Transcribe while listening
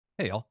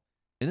Hey y'all.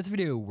 In this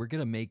video, we're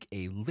gonna make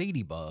a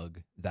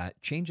ladybug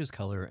that changes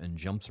color and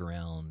jumps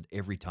around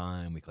every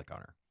time we click on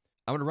her.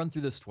 I'm gonna run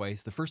through this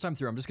twice. The first time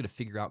through, I'm just gonna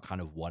figure out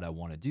kind of what I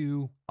wanna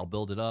do. I'll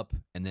build it up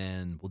and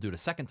then we'll do it a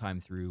second time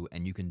through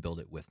and you can build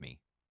it with me.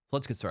 So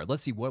let's get started.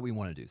 Let's see what we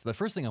wanna do. So the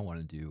first thing I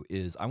wanna do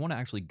is I wanna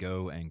actually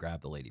go and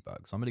grab the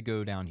ladybug. So I'm gonna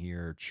go down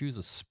here, choose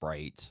a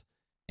sprite,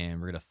 and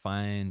we're gonna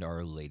find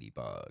our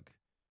ladybug,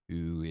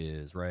 who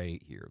is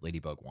right here,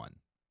 ladybug 1.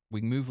 We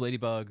can move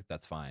Ladybug,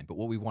 that's fine. But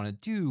what we want to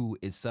do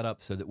is set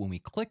up so that when we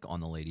click on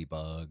the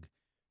Ladybug,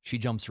 she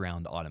jumps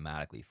around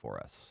automatically for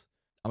us.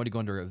 I'm going to go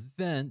under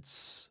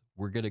Events.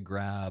 We're going to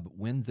grab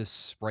when this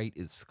sprite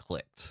is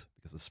clicked,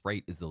 because the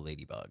sprite is the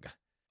Ladybug.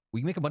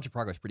 We can make a bunch of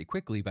progress pretty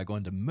quickly by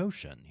going to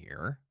Motion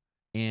here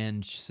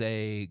and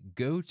say,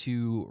 go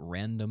to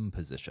Random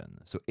Position.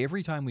 So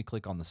every time we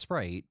click on the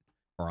sprite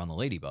or on the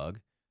Ladybug,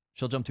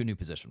 she'll jump to a new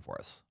position for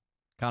us.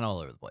 Kind of all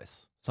over the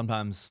place.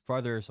 Sometimes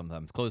farther,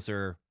 sometimes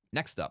closer.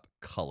 Next up,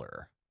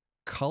 color.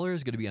 Color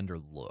is going to be under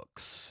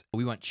looks.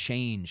 We want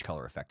change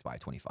color effect by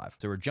 25.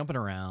 So we're jumping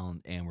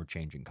around and we're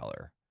changing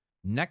color.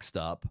 Next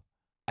up,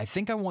 I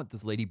think I want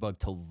this ladybug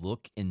to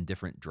look in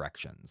different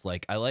directions.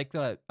 Like I like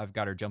that I've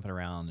got her jumping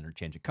around and her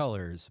changing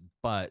colors,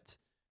 but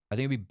I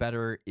think it'd be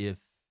better if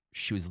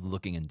she was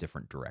looking in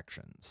different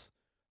directions.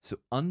 So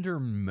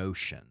under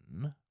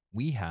motion,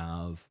 we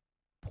have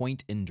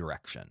point in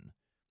direction.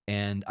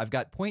 And I've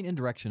got point in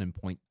direction and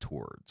point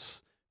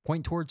towards.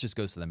 Point towards just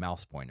goes to the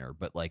mouse pointer,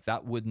 but like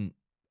that wouldn't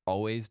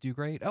always do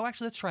great. Oh,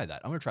 actually, let's try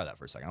that. I'm going to try that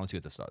for a second. I want to see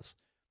what this does.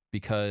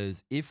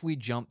 Because if we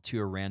jump to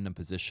a random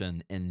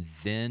position and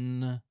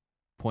then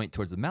point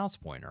towards the mouse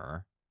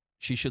pointer,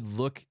 she should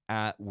look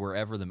at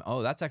wherever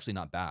oh, that's actually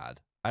not bad.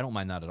 I don't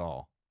mind that at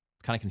all.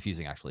 It's kind of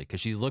confusing actually,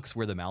 because she looks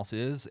where the mouse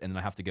is and then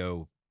I have to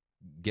go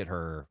get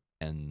her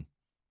and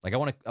like I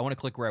want to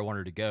click where I want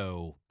her to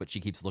go, but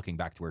she keeps looking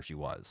back to where she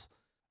was.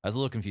 That's a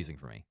little confusing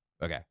for me.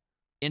 Okay.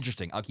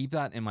 Interesting. I'll keep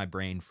that in my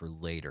brain for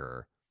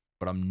later,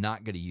 but I'm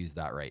not going to use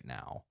that right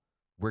now.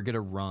 We're going to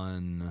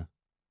run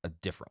a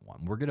different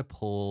one. We're going to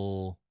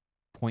pull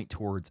point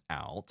towards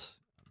out,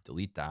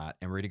 delete that,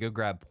 and we're going to go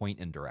grab point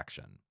in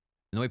direction.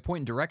 And the way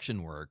point in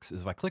direction works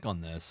is if I click on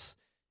this,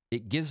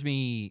 it gives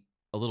me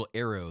a little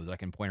arrow that I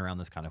can point around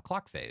this kind of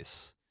clock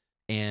face.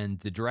 And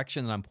the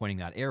direction that I'm pointing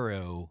that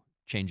arrow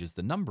changes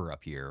the number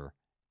up here,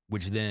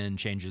 which then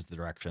changes the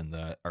direction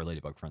that our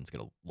ladybug friend's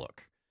going to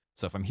look.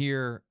 So if I'm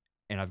here,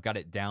 and I've got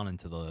it down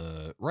into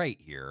the right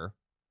here,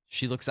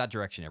 she looks that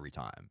direction every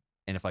time.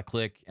 And if I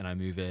click and I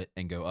move it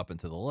and go up and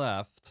to the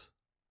left,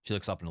 she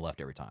looks up and to the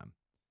left every time.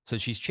 So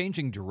she's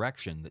changing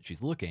direction that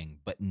she's looking,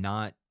 but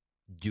not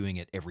doing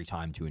it every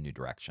time to a new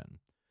direction.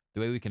 The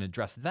way we can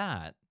address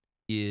that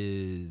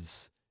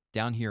is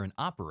down here in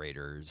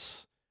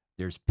operators,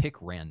 there's pick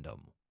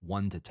random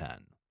 1 to 10.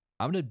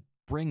 I'm going to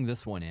bring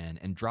this one in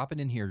and drop it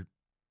in here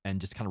and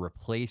just kind of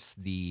replace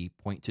the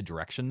point to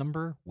direction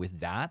number with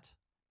that.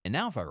 And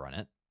now if I run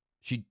it,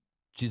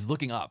 she's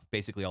looking up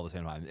basically all the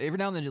same time. Every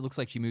now and then it looks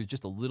like she moves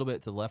just a little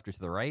bit to the left or to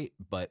the right,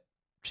 but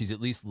she's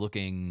at least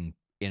looking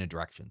in a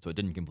direction, so it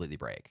didn't completely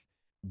break.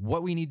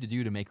 What we need to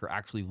do to make her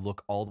actually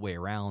look all the way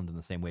around in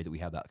the same way that we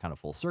have that kind of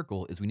full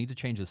circle is we need to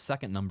change the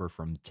second number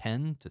from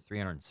 10 to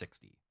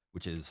 360,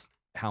 which is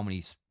how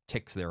many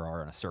ticks there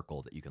are in a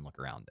circle that you can look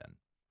around in.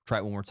 Try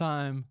it one more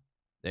time.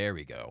 There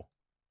we go.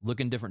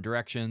 Look in different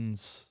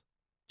directions,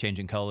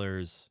 changing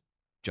colors,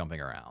 jumping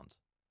around.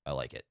 I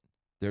like it.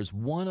 There's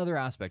one other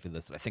aspect of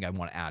this that I think I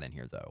want to add in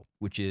here, though,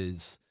 which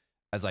is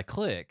as I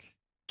click,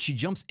 she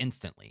jumps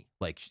instantly.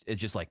 Like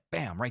it's just like,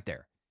 bam, right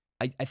there.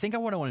 I think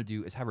what I want to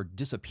do is have her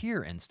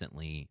disappear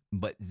instantly,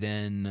 but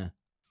then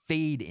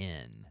fade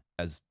in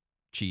as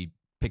she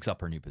picks up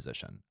her new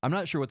position. I'm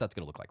not sure what that's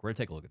going to look like. We're going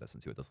to take a look at this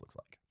and see what this looks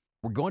like.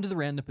 We're going to the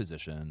random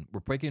position.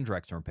 We're picking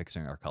direction. We're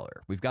picking our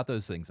color. We've got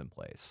those things in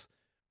place.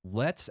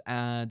 Let's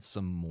add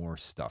some more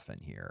stuff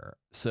in here.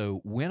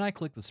 So when I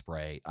click the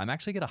sprite, I'm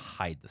actually going to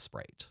hide the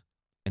sprite.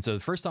 And so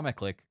the first time I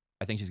click,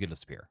 I think she's going to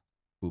disappear.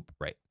 Oop,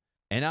 right.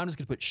 And now I'm just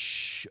going to put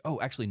shh.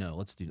 Oh, actually, no,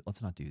 let's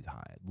not do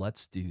hide.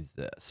 Let's do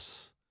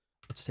this.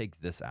 Let's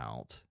take this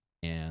out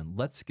and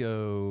let's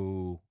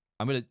go.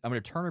 I'm going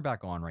to turn her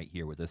back on right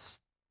here with this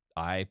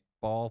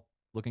eyeball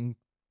looking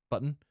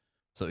button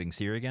so we can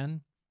see her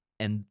again.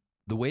 And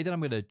the way that I'm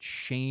going to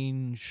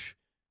change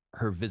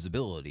her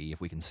visibility,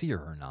 if we can see her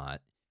or not,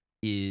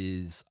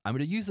 is I'm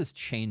going to use this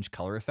change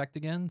color effect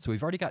again. So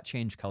we've already got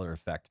change color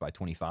effect by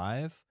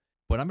 25.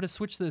 But I'm going to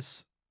switch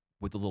this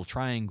with the little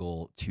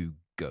triangle to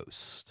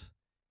ghost.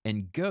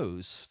 And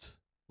ghost,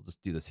 we'll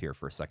just do this here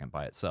for a second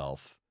by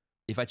itself.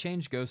 If I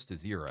change ghost to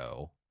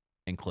 0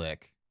 and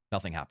click,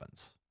 nothing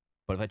happens.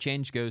 But if I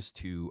change ghost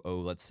to,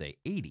 let's say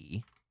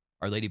 80,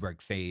 our ladybug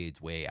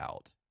fades way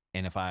out.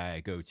 And if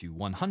I go to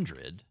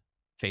 100,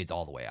 fades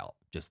all the way out,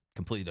 just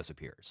completely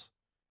disappears.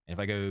 And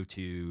if I go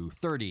to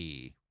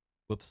 30,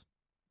 whoops,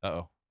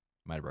 uh-oh,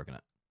 might have broken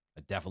it.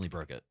 I definitely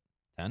broke it.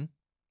 10,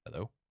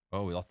 hello,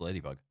 oh, we lost the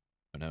ladybug.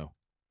 Oh no.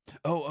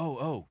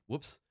 Oh,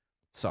 whoops.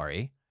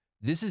 Sorry.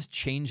 This is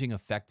changing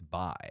effect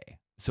by.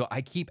 So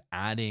I keep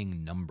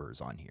adding numbers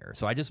on here.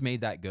 So I just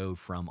made that go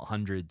from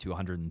 100 to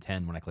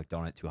 110 when I clicked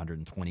on it, to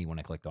 120 when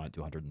I clicked on it, to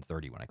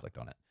 130 when I clicked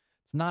on it.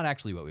 It's not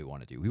actually what we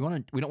want to do. We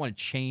don't want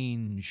to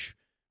change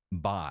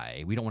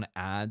by. We don't want to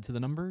add to the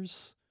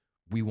numbers.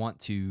 We want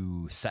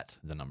to set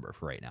the number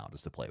for right now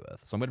just to play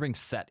with. So I'm going to bring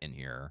set in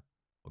here.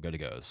 We'll go to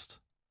ghost.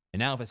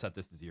 And now if I set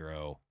this to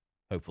 0,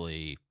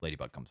 hopefully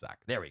Ladybug comes back.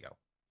 There we go.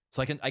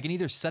 So I can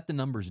either set the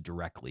numbers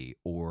directly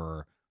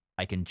or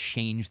I can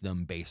change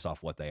them based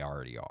off what they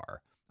already are.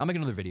 I'll make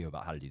another video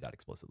about how to do that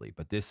explicitly,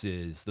 but this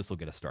will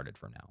get us started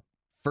for now.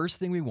 First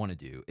thing we want to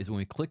do is when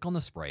we click on the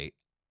sprite,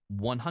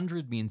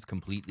 100 means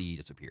completely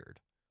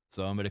disappeared.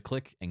 So I'm going to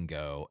click and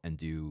go and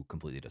do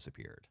completely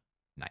disappeared.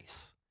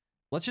 Nice.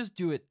 Let's just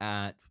do it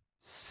at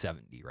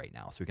 70 right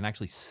now so we can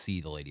actually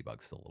see the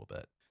Ladybug still a little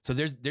bit. So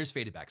there's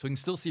faded back, so we can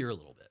still see her a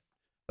little bit.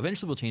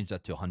 Eventually we'll change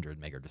that to 100 and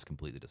make her just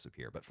completely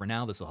disappear. But for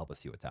now, this will help us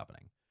see what's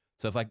happening.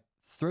 So if I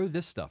throw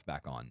this stuff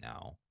back on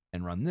now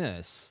and run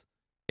this,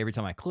 every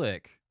time I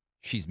click,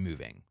 she's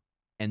moving.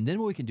 And then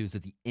what we can do is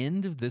at the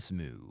end of this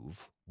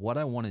move, what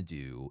I want to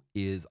do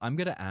is I'm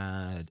going to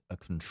add a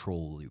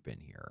control loop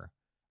in here.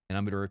 And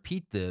I'm going to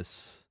repeat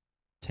this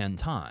 10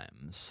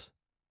 times.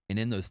 And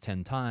in those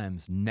 10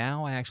 times,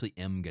 now I actually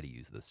am going to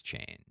use this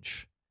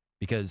change.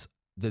 Because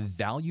the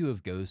value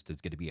of ghost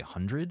is going to be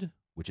 100,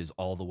 which is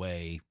all the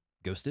way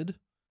ghosted.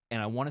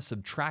 And I want to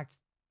subtract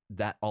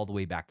that all the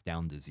way back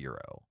down to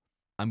 0.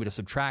 I'm going to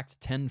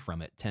subtract 10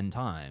 from it 10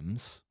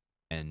 times.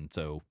 And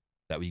so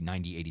that would be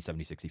 90, 80,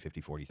 70, 60,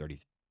 50, 40, 30,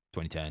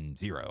 20, 10,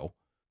 0.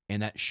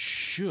 And that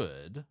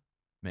should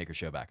make her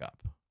show back up.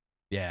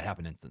 Yeah, it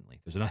happened instantly.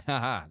 There's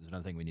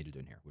another thing we need to do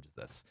in here, which is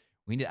this.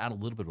 We need to add a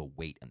little bit of a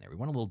weight in there. We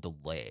want a little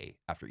delay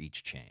after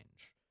each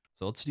change.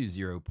 So let's do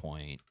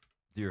 0.0.1.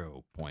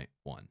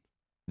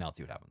 Now let's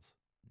see what happens.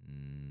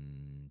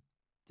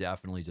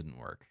 Definitely didn't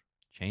work.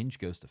 Change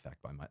ghost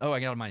effect by oh,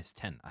 I got a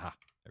 -10. Aha,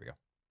 there we go.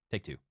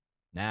 Take 2.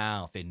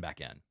 Now fading back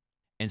in.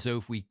 And so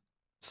if we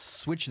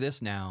switch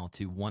this now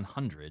to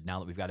 100, now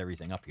that we've got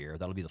everything up here,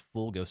 that'll be the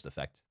full ghost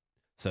effect.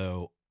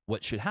 So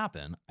what should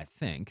happen, I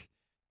think,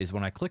 is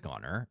when I click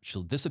on her,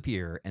 she'll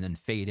disappear and then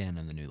fade in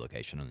the new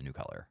location and the new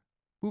color.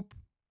 Whoop.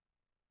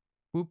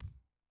 Whoop.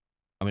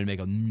 I'm going to make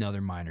another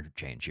minor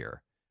change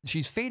here.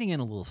 She's fading in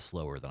a little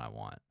slower than I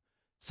want.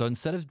 So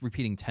instead of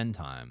repeating 10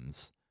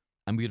 times,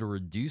 I'm going to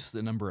reduce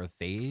the number of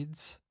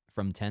fades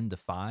from 10 to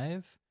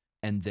 5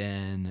 and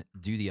then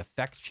do the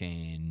effect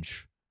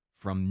change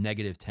from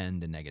 -10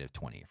 to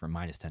 -20, from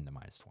 -10 to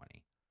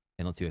 -20.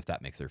 And let's see if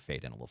that makes her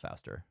fade in a little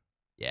faster.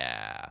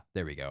 Yeah,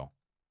 there we go.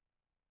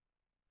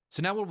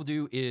 So now what we'll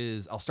do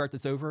is I'll start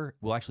this over.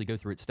 We'll actually go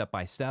through it step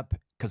by step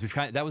because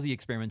that was the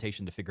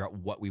experimentation to figure out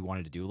what we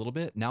wanted to do a little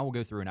bit. Now we'll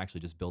go through and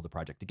actually just build the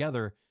project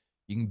together.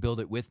 You can build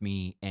it with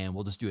me and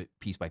we'll just do it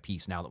piece by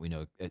piece now that we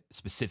know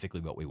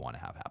specifically what we want to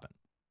have happen.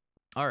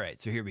 All right,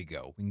 so here we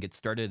go. We can get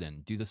started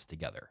and do this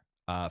together.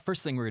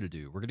 First thing we're going to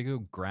do, we're going to go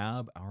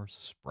grab our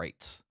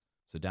sprite.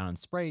 So down in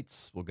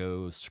sprites, we'll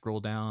go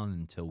scroll down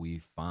until we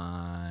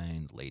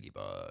find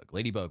Ladybug.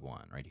 Ladybug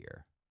 1 right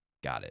here.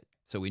 Got it.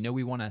 So we know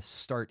we want to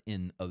start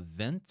in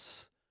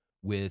events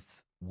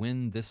with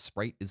when this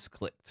sprite is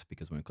clicked,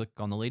 because when we click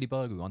on the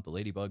Ladybug, we want the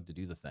Ladybug to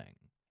do the thing.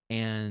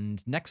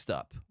 And next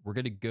up, we're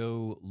going to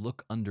go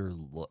look under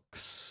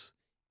looks.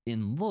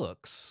 In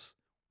looks,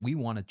 we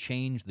want to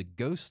change the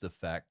ghost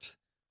effect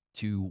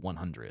to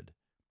 100.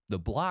 The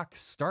block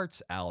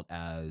starts out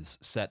as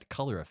set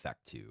color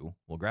effect to.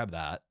 We'll grab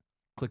that,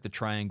 click the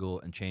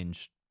triangle and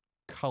change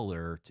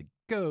color to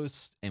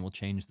ghost, and we'll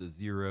change the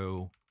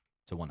 0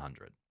 to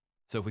 100.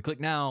 So if we click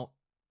now,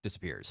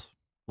 disappears.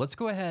 Let's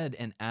go ahead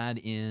and add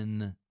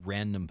in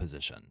random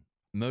position.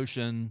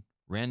 Motion,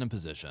 random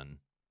position,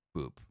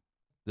 boop.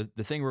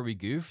 The thing where we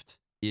goofed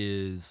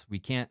is we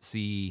can't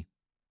see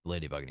the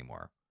Ladybug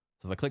anymore.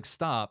 So if I click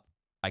stop,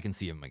 I can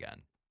see him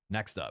again.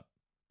 Next up,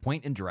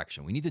 point and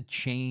direction. We need to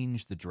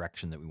change the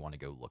direction that we want to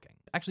go looking.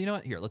 Actually, you know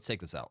what? Here, let's take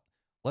this out.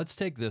 Let's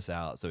take this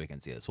out so we can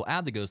see this. We'll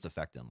add the ghost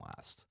effect in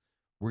last.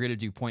 We're going to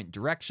do point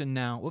direction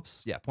now.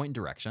 Whoops. Yeah, point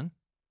direction.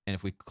 And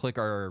if we click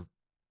our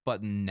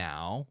button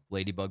now,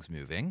 Ladybug's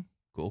moving.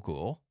 Cool,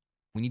 cool.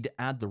 We need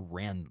to add the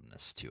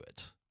randomness to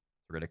it.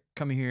 We're going to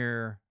come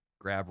here,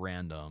 grab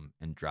random,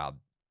 and drop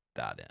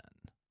that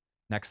in.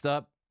 Next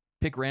up,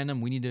 pick random.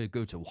 We need to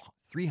go to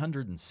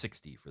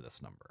 360 for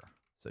this number.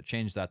 So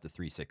change that to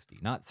 360,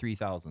 not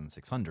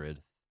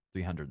 3,600,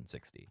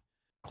 360.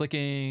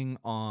 Clicking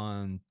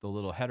on the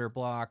little header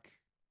block,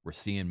 we're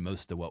seeing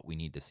most of what we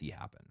need to see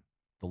happen.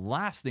 The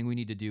last thing we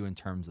need to do in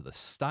terms of the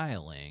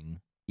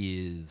styling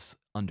is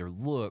under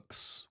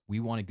looks, we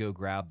want to go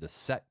grab the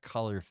set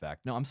color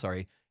effect. No, I'm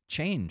sorry,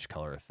 change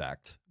color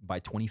effect by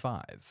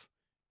 25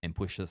 and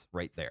push this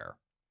right there.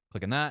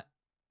 Clicking that,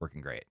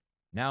 working great.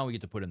 Now we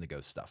get to put in the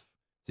ghost stuff.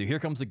 So here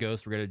comes the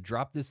ghost. We're going to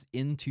drop this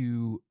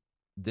into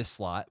this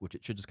slot, which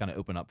it should just kind of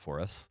open up for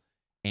us.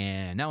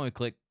 And now when we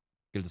click,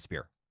 it'll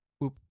disappear.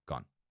 Boop,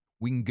 gone.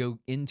 We can go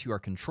into our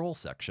control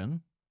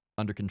section.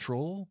 Under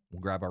control,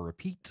 we'll grab our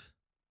repeat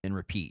and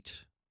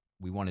repeat.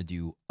 We want to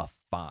do a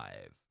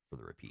 5 for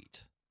the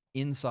repeat.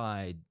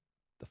 inside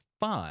the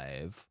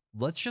 5,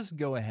 let's just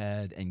go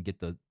ahead and get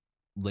the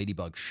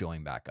Ladybug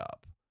showing back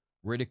up.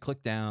 We're going to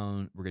click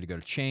down, we're going to go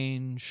to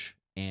change,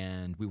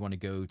 and we want to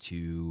go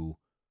to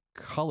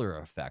color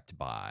effect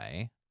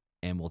by,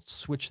 and we'll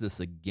switch this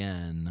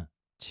again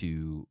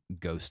to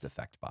ghost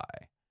effect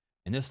by.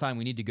 And this time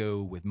we need to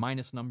go with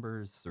minus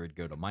numbers, so we'd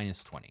go to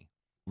 -20.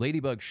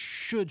 Ladybug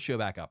should show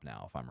back up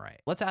now if I'm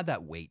right. Let's add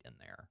that weight in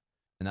there.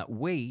 And that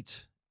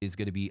weight is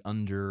going to be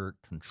under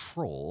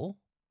control.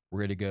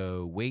 We're going to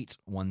go wait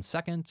 1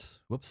 second.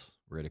 Whoops.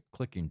 We're going to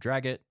click and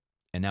drag it.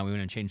 And now we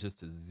want to change this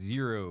to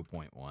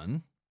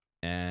 0.1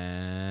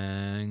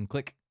 and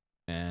click.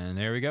 And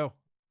there we go.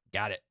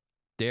 Got it.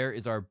 There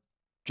is our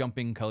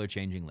jumping, color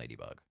changing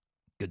Ladybug.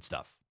 Good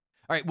stuff.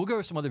 All right, we'll go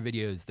over some other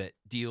videos that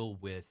deal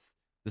with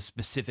the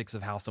specifics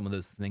of how some of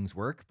those things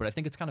work, but I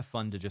think it's kind of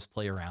fun to just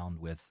play around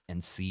with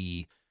and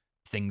see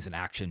things in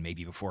action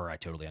maybe before I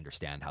totally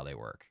understand how they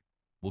work.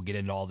 We'll get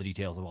into all the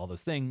details of all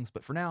those things,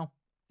 but for now,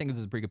 I think this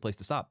is a pretty good place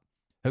to stop.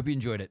 Hope you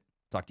enjoyed it.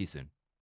 Talk to you soon.